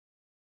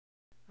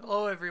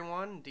Hello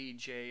everyone,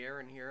 DJ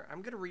Aaron here.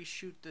 I'm going to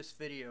reshoot this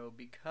video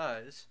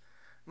because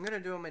I'm going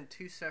to do them in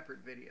two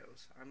separate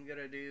videos. I'm going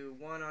to do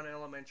one on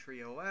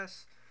Elementary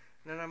OS,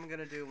 and then I'm going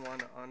to do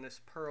one on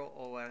this Pearl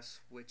OS,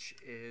 which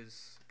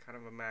is kind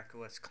of a Mac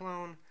OS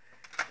clone,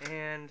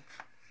 and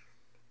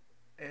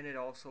it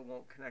also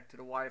won't connect to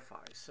the Wi-Fi.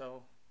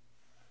 So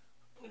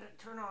I'm going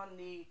to turn on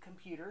the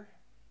computer,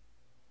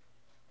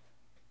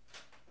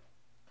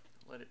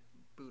 let it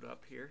boot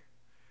up here,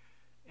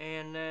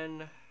 and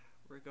then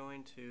we're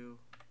going to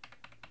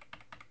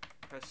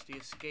press the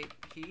escape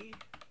key.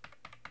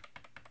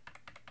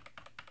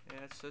 And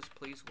it says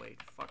please wait.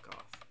 Fuck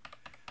off.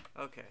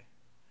 Okay.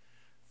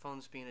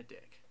 Phone's being a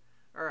dick.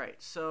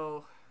 Alright,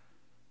 so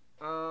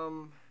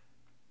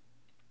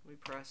we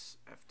press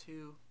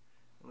F2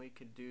 and we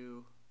could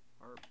do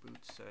our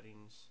boot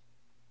settings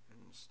and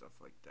stuff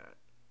like that.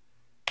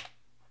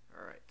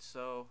 Alright,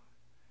 so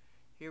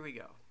here we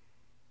go.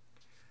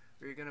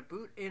 We're gonna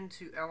boot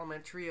into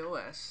Elementary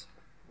OS,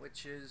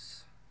 which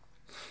is,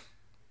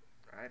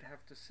 I'd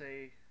have to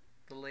say,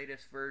 the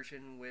latest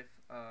version with,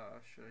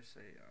 should I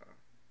say,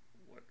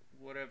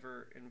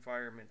 whatever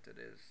environment it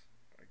is.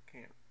 I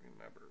can't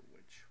remember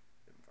which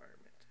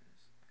environment it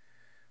is.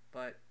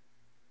 But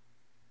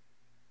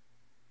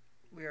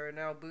we are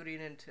now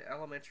booting into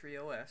Elementary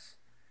OS,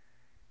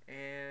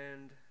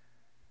 and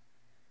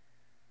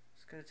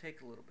it's going to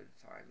take a little bit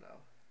of time,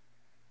 though,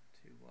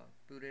 to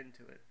boot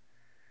into it.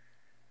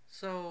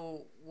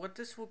 So what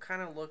this will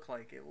kind of look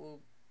like, it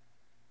will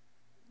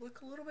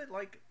look a little bit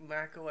like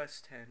Mac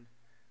OS X,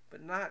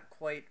 but not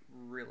quite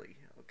really.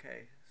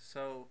 Okay,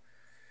 so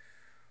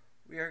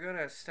we are going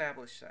to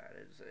establish that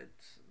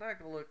it's not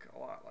going to look a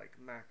lot like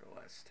Mac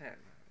OS X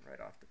right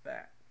off the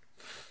bat,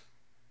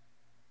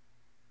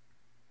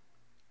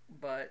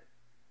 but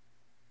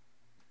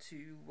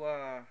to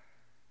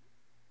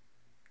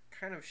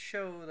kind of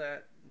show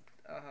that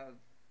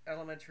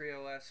Elementary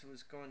OS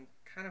was going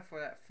kind of for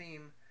that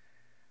theme,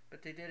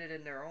 but they did it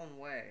in their own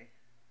way,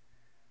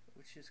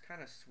 which is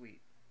kind of sweet.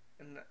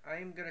 And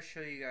I'm going to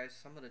show you guys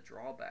some of the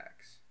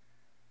drawbacks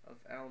of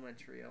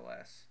Elementary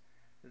OS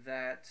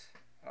that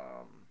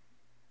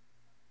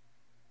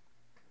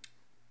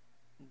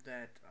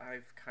that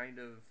I've kind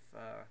of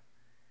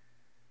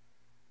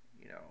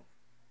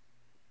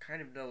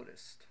kind of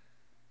noticed.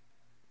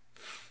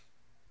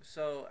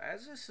 So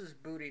as this is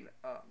booting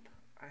up,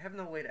 I have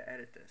no way to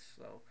edit this.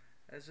 So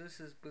as this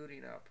is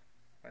booting up,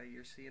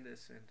 you're seeing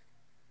this in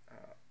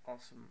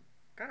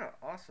kind of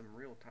awesome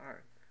real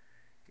time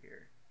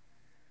here.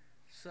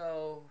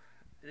 So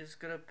it is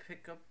going to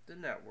pick up the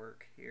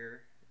network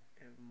here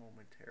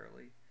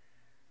momentarily.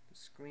 The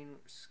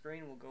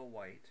screen will go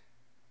white,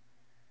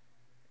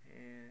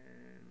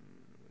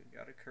 and we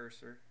got a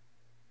cursor.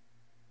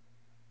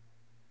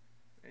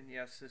 And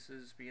yes, this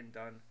is being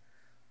done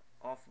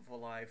off of a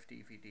live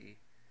DVD.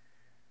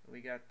 We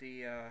got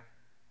the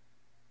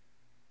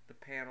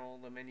panel,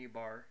 the menu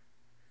bar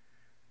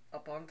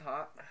up on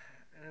top,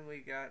 and then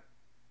we got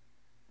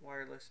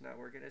wireless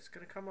network, and it's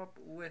going to come up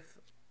with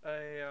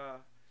a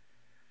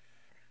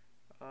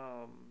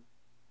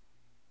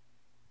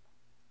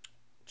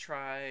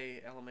try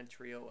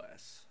Elementary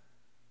OS.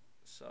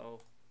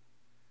 So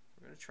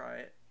we're going to try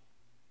it.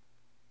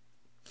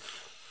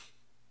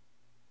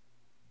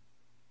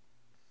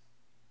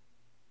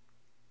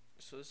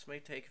 So this may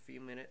take a few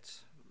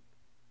minutes,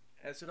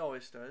 as it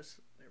always does.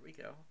 There we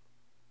go.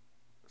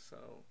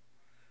 So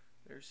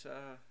there's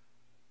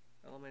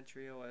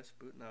Elementary OS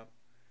booting up.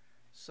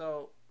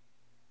 So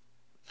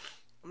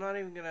I'm not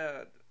even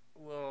gonna,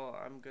 well,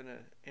 I'm gonna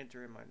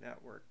enter in my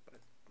network,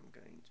 but I'm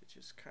going to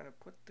just kind of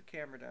put the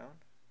camera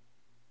down.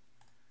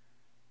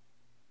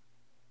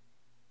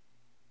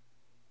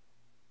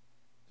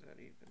 Is that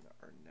even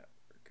our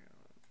network?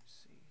 Let me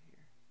see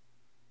here.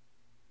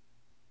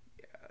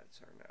 Yeah,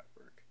 it's our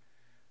network.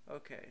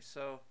 Okay,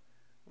 so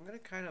I'm gonna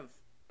kind of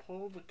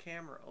pull the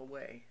camera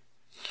away.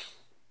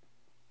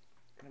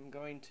 I'm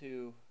going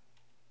to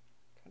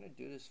kind of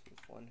do this with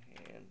one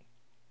hand.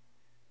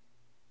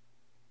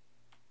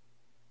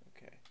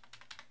 Okay.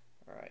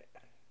 Alright.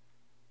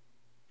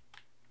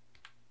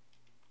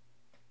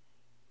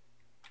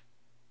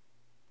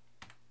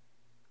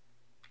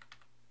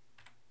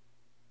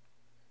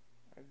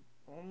 I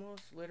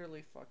almost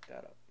literally fucked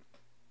that up.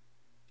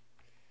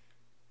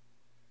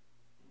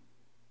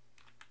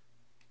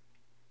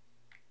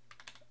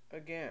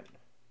 Again.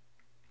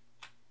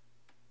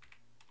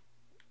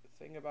 The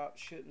thing about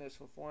shooting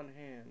this with one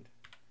hand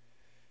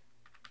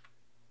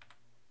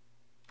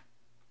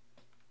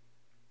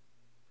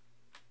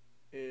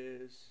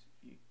is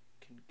you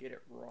can get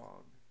it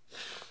wrong.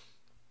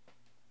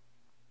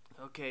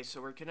 Okay, so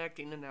we're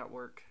connecting the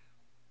network.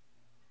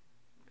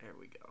 There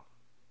we go.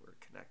 We're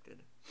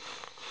connected.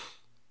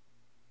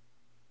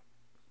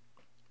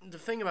 The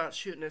thing about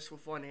shooting this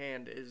with one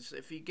hand is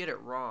if you get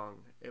it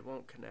wrong, it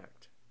won't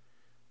connect.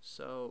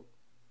 So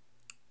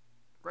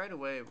right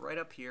away, right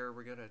up here,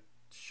 we're going to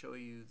show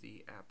you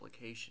the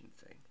application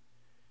thing.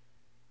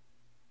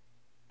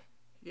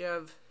 You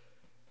have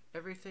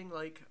everything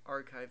like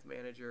Archive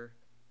Manager,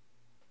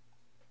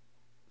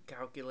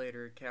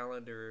 calculator,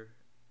 calendar,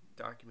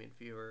 document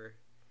viewer,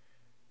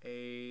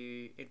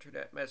 a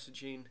internet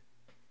messaging,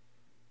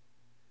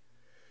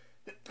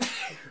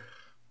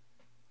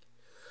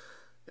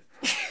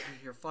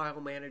 your file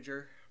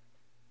manager,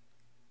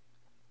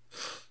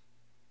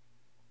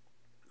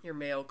 your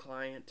mail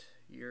client,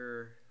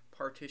 your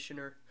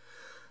partitioner,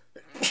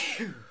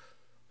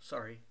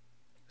 sorry,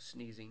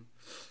 sneezing,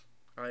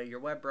 your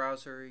web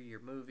browser,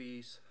 your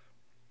movies,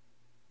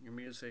 your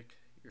music,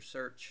 your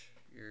search,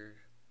 your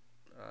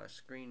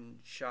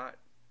screenshot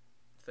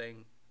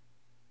thing,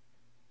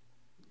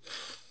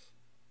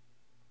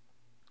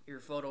 your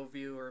photo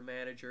viewer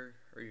manager,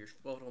 or your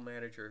photo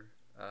manager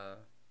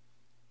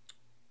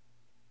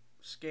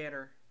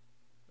scanner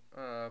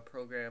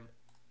program,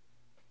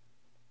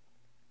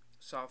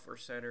 software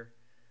center,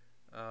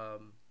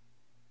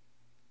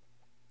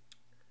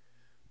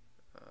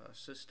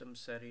 system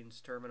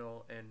settings,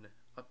 terminal, and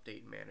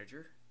update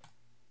manager.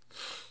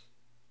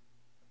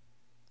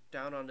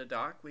 Down on the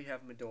dock we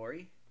have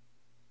Midori,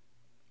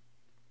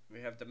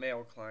 we have the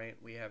mail client,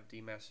 we have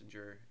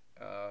DMessenger,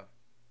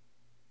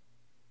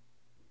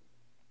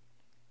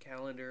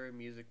 calendar,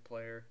 music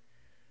player,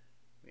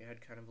 we had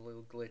kind of a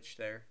little glitch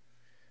there,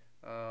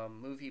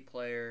 movie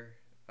player,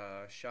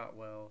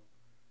 Shotwell,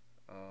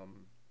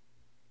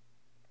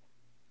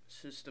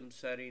 system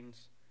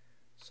settings,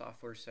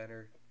 software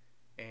center,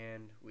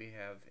 and we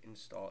have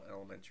install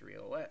elementary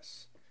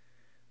OS.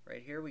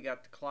 Right here we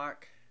got the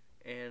clock,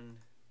 and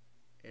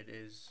it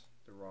is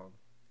the wrong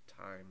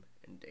time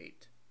and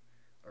date.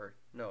 Or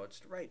no, it's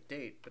the right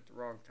date but the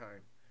wrong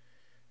time.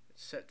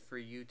 It's set for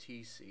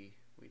UTC.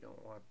 We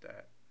don't want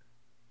that.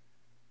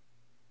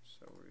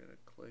 So we're gonna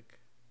click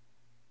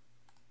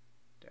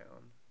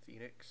down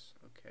Phoenix.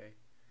 Okay.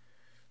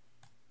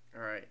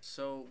 Alright,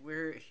 so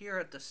we're here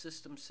at the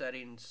system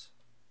settings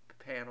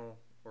panel,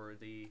 or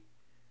the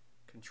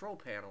control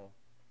panel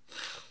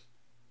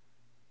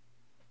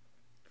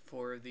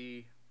for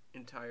the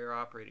entire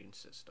operating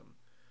system.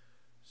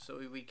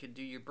 So we could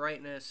do your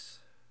brightness,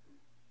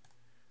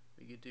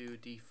 we could do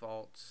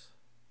defaults,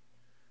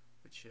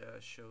 which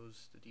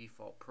shows the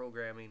default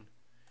programming.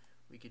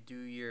 We could do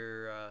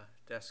your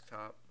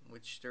desktop,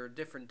 which there are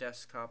different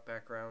desktop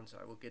backgrounds.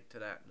 I will get to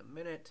that in a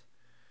minute.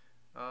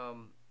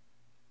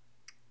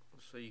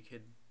 So you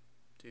could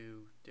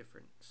do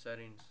different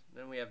settings.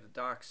 Then we have the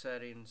dock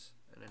settings,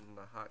 and then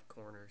the hot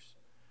corners,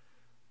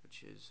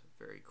 which is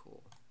very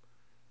cool.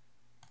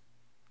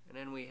 And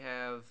then we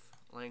have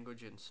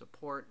language and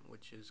support,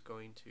 which is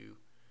going to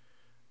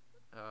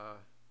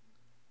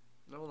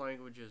no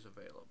languages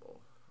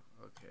available.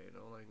 Okay,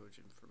 no language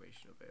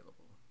information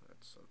available.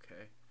 That's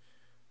okay.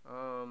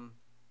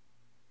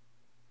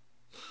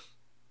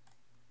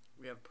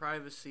 We have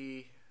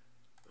privacy.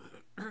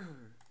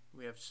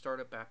 We have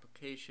startup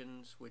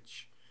applications,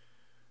 which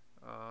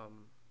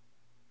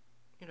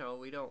you know,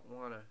 we don't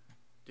want to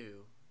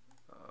do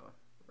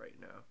right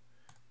now.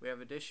 We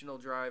have additional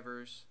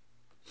drivers.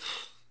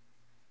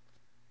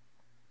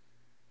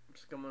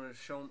 It's going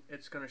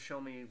to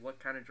show me what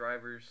kind of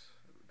drivers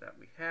that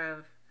we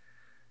have.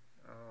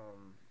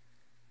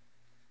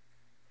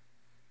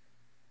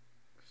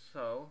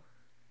 So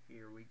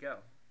here we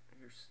go.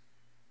 Here's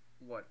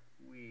what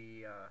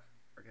we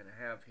are going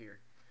to have here.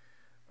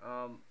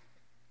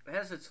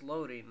 As it's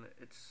loading,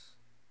 it's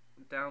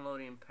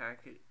downloading and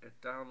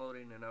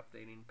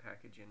updating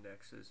package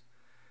indexes,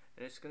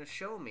 and it's going to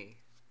show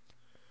me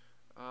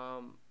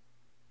well,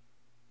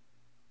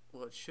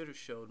 it should have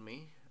showed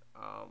me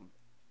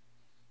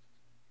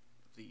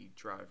the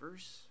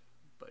drivers,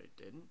 but it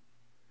didn't.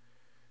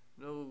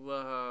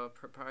 No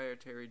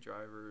proprietary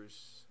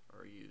drivers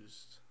are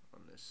used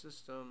on this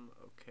system.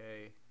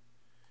 Okay,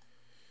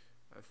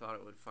 I thought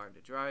it would find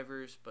the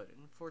drivers, but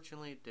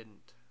unfortunately it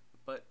didn't.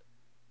 But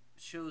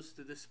it shows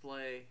the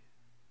display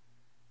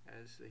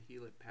as the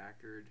Hewlett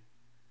Packard.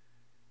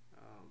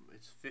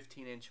 It's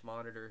 15-inch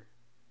monitor,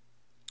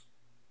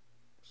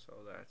 so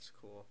that's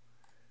cool.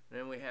 And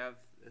then we have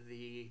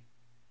the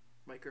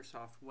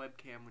Microsoft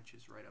webcam, which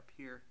is right up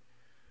here.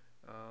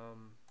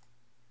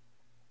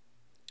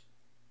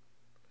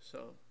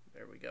 So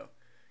there we go.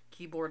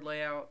 Keyboard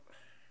layout.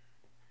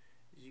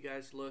 As you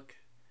guys look,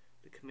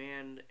 the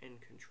command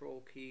and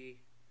control key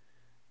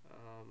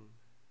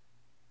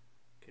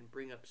can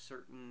bring up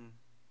certain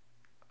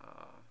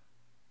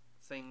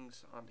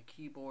things on the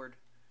keyboard.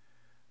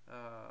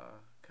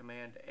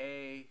 Command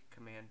A,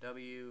 Command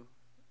W,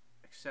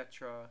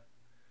 etc.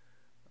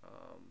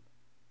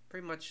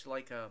 Pretty much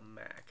like a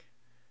Mac.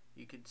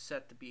 You could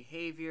set the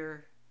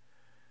behavior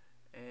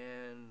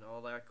and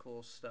all that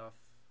cool stuff.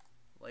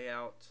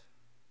 Layout,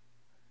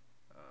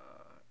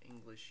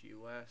 English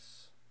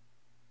US,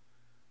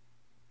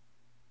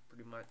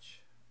 pretty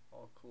much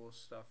all cool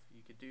stuff.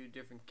 You could do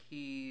different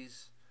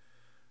keys.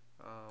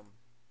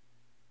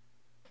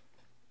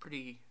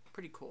 Pretty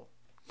cool.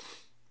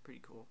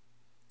 Pretty cool.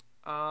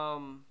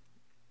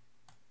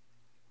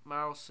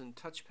 Mouse and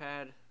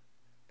touchpad.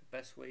 The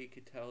best way you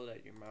could tell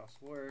that your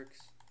mouse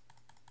works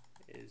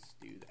is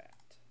do that.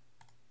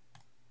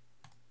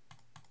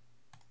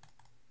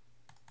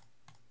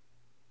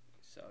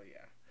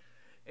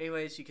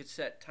 Anyways, you could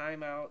set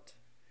timeout.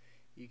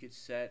 You could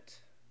set,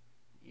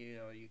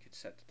 you could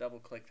set the double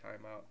click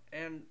timeout,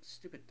 and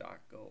stupid dock,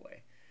 go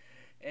away.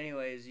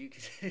 Anyways, you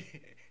could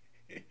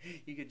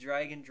you could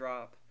drag and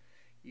drop.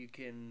 You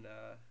can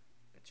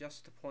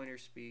adjust the pointer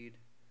speed.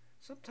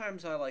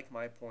 Sometimes I like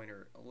my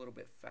pointer a little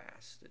bit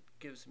fast. It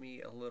gives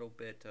me a little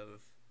bit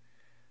of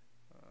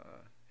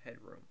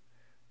headroom.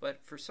 But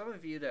for some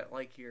of you that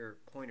like your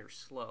pointer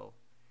slow,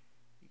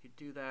 you could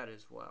do that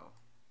as well.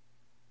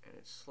 And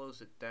it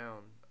slows it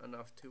down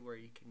enough to where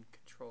you can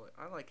control it.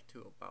 I like it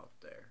to about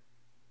there.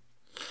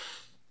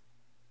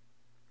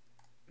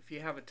 If you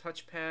have a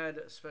touchpad,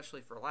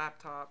 especially for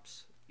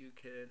laptops, you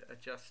could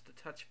adjust the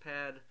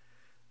touchpad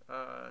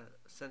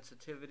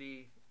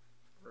sensitivity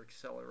or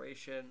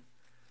acceleration.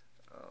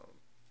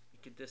 You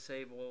could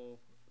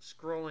disable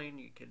scrolling.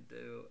 You could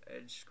do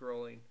edge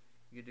scrolling.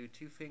 You could do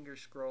two-finger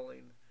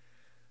scrolling.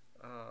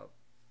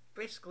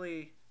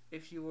 Basically,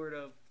 if you were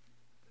to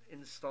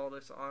install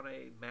this on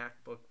a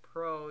MacBook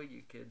Pro,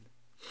 you could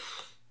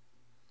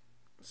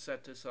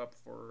set this up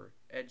for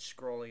edge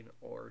scrolling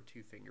or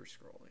two-finger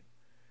scrolling.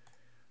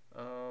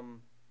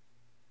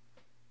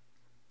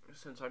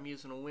 Since I'm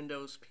using a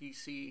Windows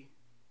PC,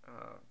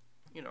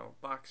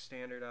 box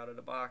standard out of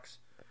the box,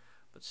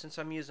 but since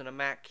I'm using a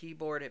Mac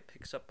keyboard, it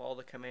picks up all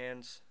the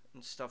commands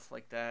and stuff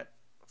like that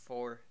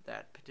for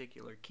that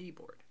particular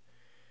keyboard.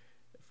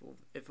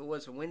 If it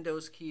was a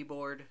Windows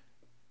keyboard,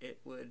 it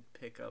would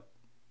pick up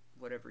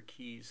whatever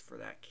keys for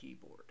that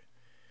keyboard.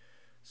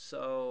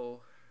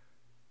 So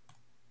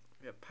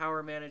we have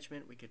power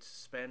management. We could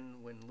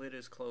suspend when lid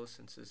is closed.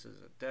 Since this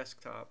is a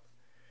desktop,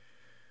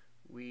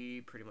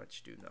 we pretty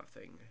much do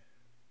nothing.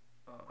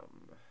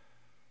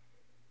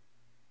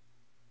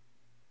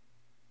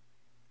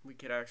 We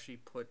could actually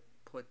put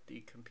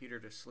the computer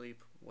to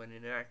sleep when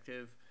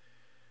inactive.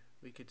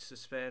 We could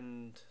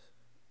suspend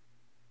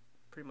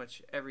pretty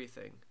much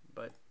everything,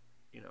 but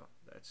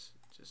that's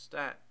just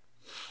that.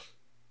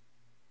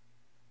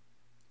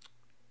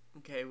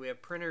 Okay, we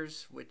have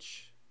printers,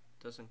 which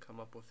doesn't come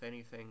up with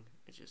anything.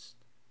 It's just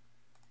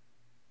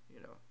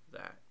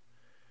that.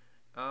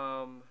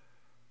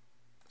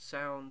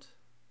 Sound.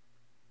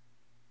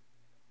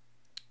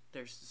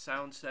 There's the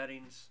sound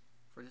settings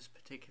for this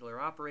particular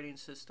operating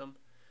system.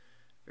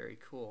 Very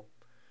cool.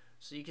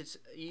 So you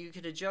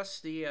could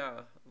adjust the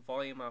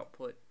volume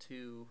output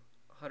to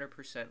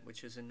 100%,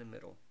 which is in the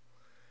middle,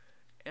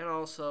 and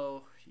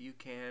also you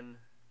can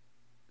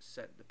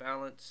set the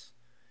balance.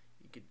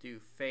 You could do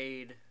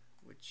fade,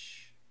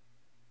 which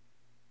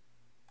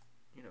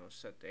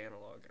set the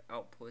analog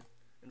output.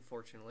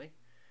 Unfortunately,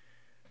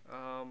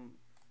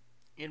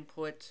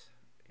 input,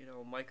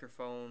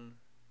 microphone,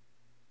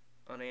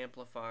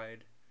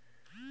 unamplified,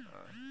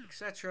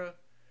 etc.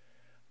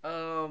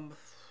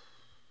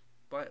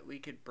 But we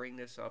could bring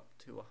this up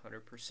to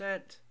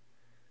 100%,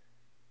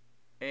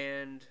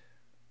 and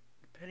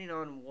depending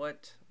on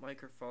what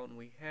microphone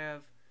we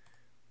have,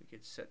 we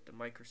could set the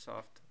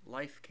Microsoft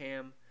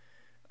LifeCam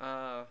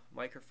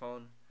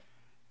microphone,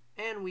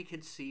 and we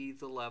could see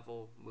the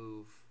level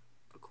move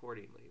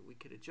accordingly. We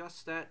could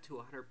adjust that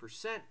to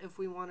 100% if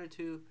we wanted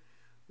to.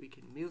 We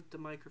can mute the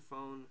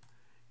microphone,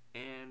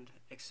 and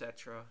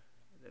etc.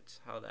 That's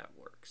how that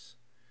works.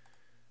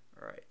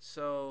 Alright,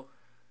 so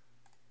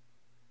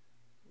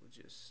we'll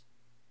just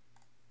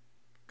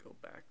go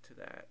back to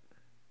that.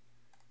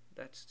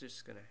 That's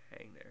just going to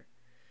hang there.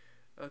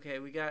 Okay,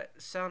 we got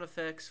sound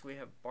effects. We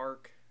have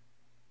bark,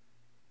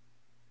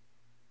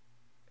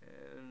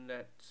 and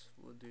that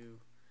will do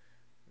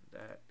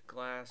that.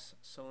 Glass,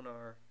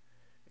 sonar,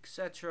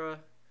 etc.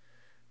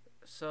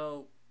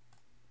 So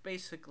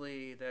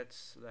basically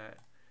that's that.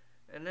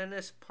 And then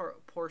this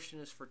portion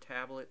is for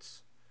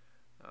tablets.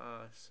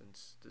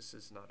 Since this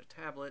is not a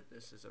tablet,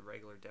 this is a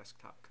regular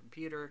desktop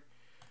computer,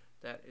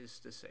 that is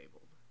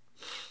disabled.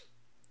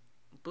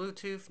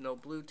 Bluetooth, no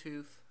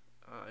Bluetooth.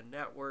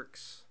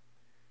 Networks,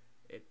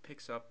 it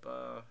picks up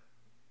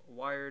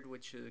wired,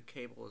 which the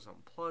cable is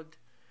unplugged.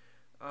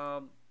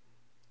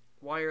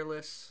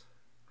 Wireless,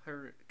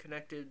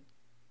 connected,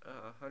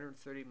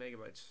 130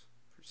 megabytes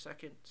per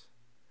second.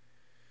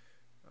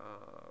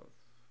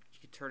 You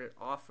can turn it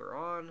off or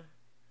on.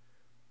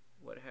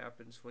 What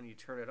happens when you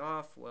turn it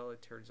off? Well,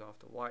 it turns off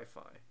the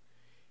Wi-Fi.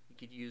 You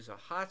could use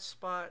a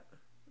hotspot.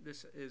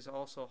 This is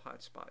also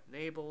hotspot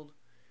enabled.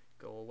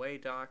 Go away,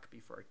 doc,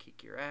 before I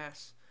kick your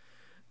ass.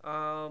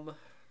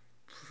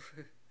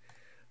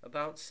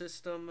 About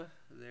system,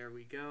 there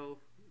we go.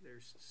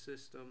 There's the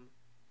system,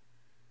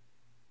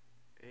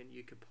 and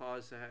you can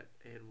pause that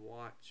and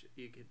watch.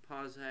 You can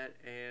pause that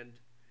and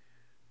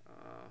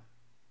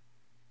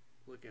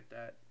look at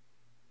that,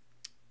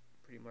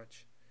 pretty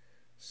much.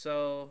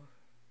 So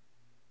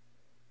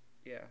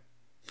yeah.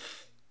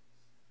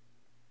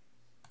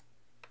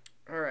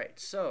 Alright,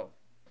 so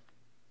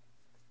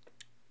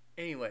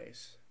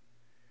anyways,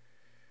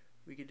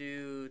 we could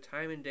do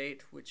time and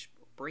date, which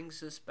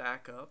brings this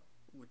back up,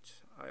 which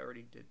I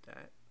already did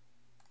that.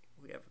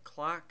 We have a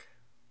clock.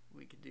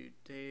 We could do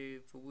day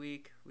of the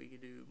week. We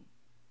could do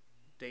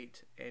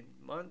date and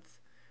month.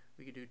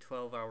 We could do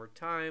 12-hour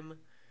time,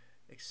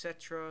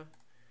 etc.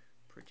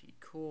 Pretty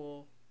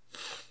cool.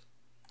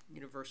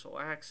 Universal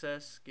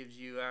access gives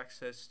you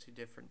access to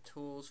different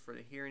tools for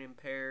the hearing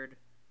impaired.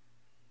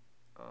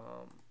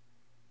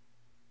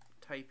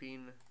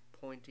 Typing,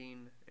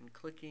 pointing, and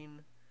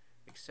clicking,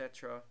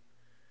 etc.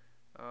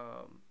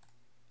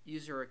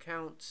 User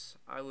accounts,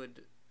 I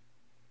would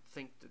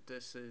think that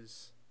this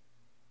is,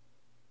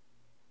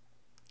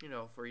 you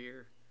know, for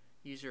your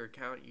user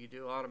account you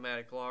do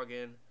automatic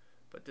login,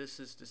 but this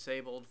is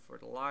disabled for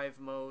the live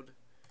mode.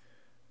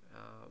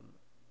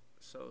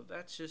 So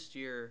that's just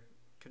your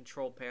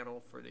control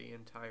panel for the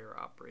entire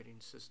operating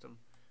system.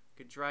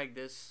 You could drag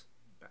this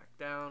back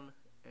down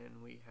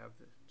and we have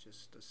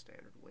just a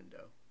standard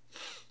window.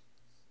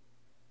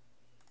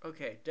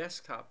 Okay,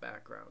 desktop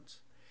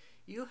backgrounds.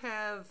 You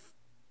have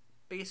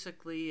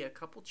basically a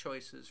couple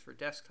choices for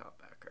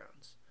desktop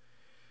backgrounds.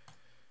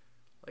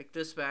 Like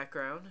this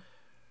background,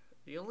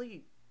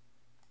 and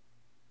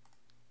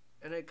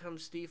it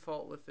comes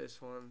default with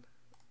this one,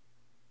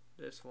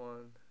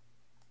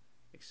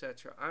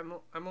 etc.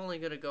 I'm only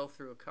going to go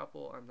through a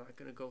couple. I'm not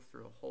going to go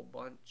through a whole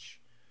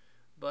bunch,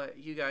 but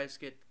you guys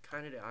get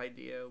kind of the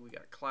idea. We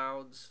got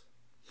clouds.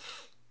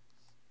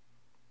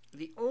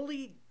 The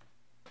only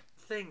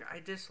thing I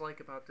dislike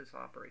about this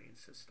operating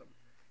system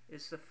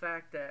is the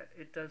fact that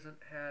it doesn't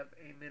have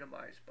a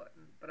minimize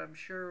button, but I'm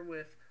sure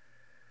with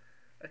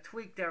a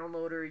tweak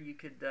downloader you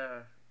could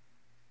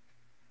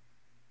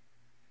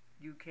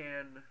you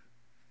can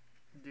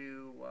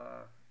do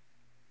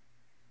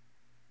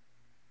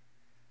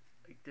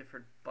like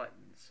different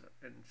buttons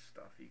and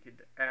stuff. You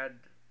could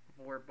add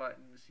more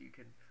buttons, you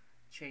can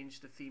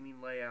change the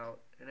theming layout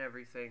and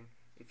everything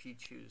if you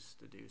choose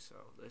to do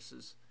so. This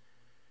is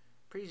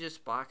pretty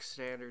just box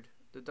standard.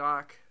 The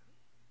dock,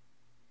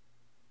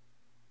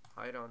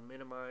 hide on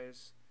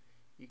minimize.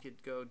 You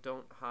could go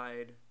don't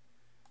hide.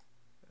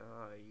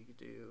 You could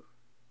do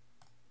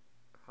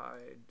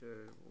hide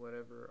or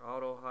whatever,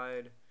 auto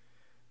hide.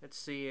 Let's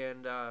see,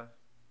 and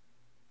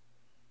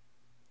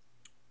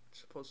it's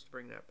supposed to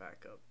bring that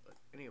back up, but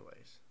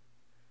anyways,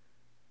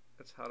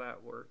 that's how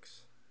that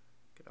works.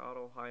 You can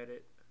auto hide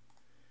it.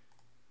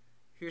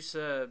 Here's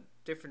a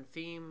different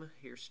theme.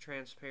 Here's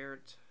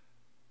transparent.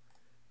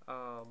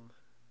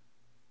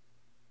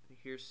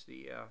 Here's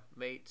the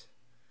mate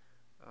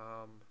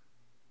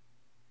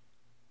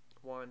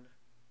one.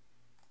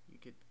 You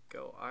could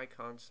go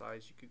icon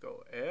size. You could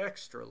go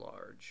extra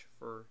large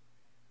for,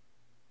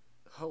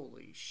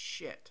 holy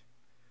shit.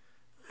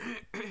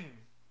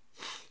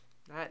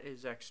 That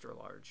is extra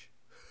large.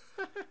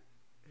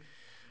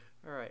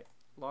 Alright,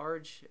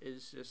 large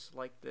is just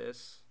like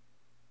this.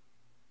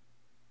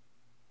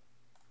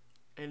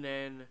 And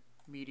then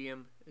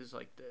medium is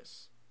like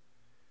this.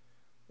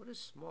 What does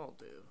small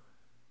do?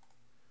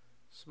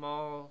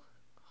 Small,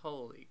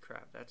 holy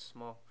crap, that's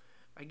small.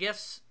 I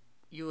guess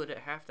you would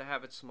have to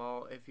have it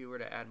small if you were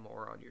to add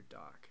more on your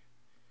dock.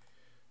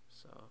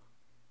 So,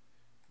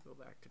 go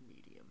back to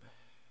medium.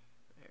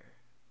 There,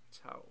 that's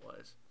how it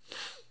was.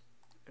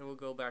 And we'll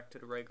go back to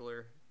the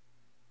regular.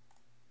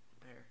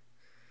 There.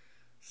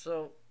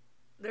 So,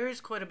 there is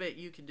quite a bit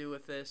you can do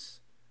with this.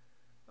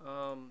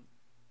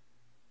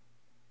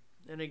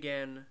 And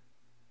again,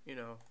 you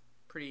know,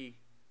 pretty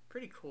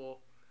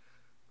cool.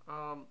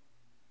 Up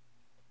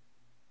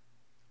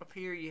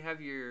here you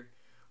have your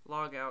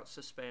log out,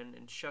 suspend,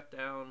 and shut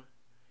down.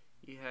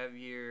 You have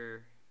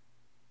your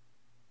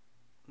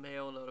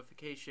mail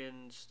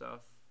notification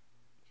stuff.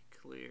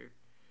 Clear.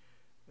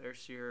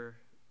 There's your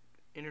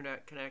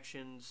internet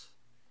connections,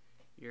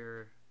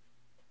 your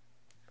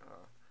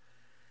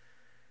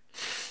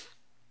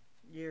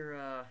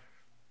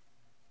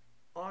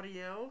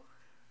audio.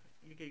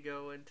 You could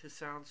go into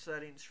sound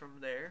settings from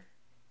there,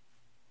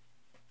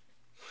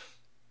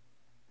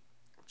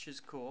 which is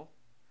cool.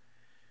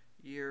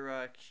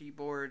 Your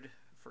keyboard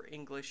for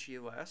English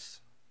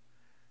US,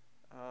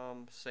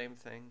 same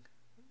thing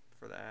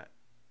for that.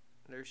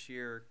 There's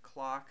your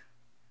clock.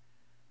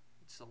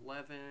 It's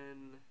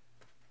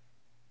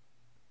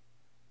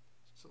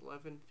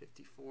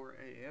 11:54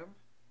 a.m.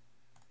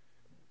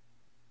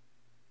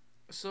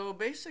 So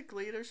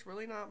basically, there's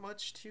really not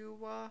much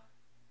to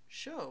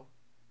show.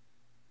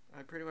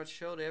 I pretty much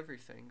showed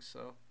everything.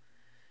 So,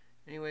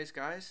 anyways,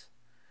 guys,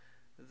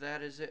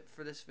 that is it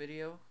for this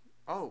video.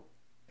 Oh,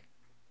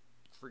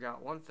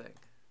 forgot one thing.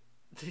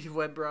 The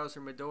web browser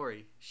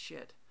Midori.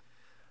 Shit.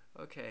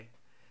 Okay.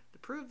 To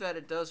prove that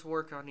it does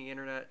work on the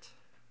internet,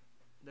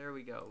 there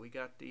we go. We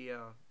got the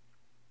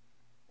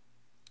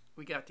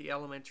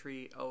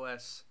Elementary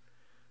OS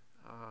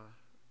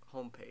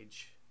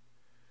homepage.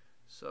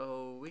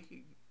 So we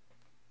could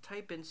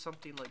type in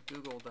something like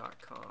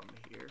google.com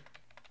here.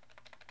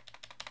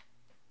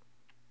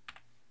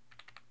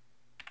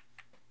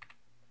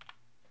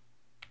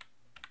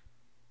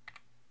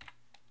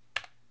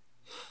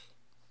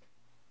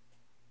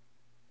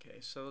 Okay,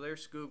 so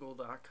there's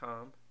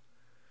google.com.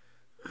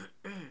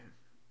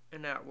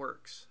 And that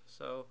works.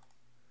 So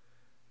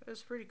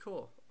that's pretty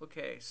cool.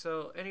 Okay,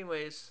 so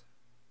anyways,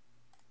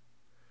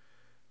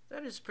 that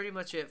that is pretty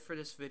much it for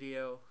this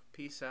video.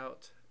 Peace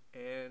out,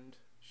 and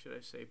should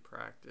I say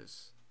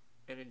practice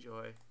and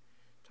enjoy.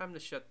 Time to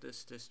shut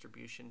this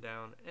distribution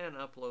down and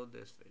upload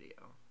this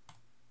video.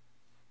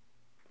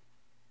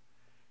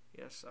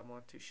 Yes, I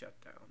want to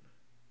shut down.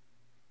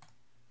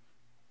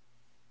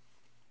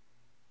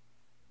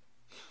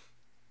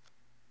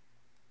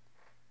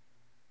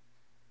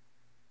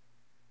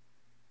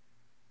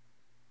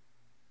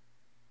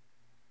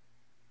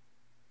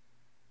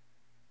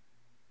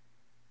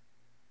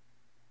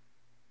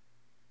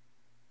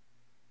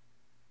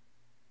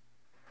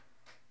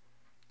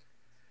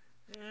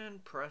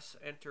 And press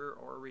enter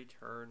or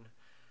return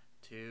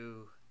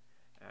to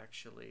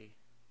actually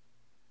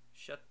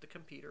shut the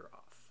computer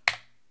off.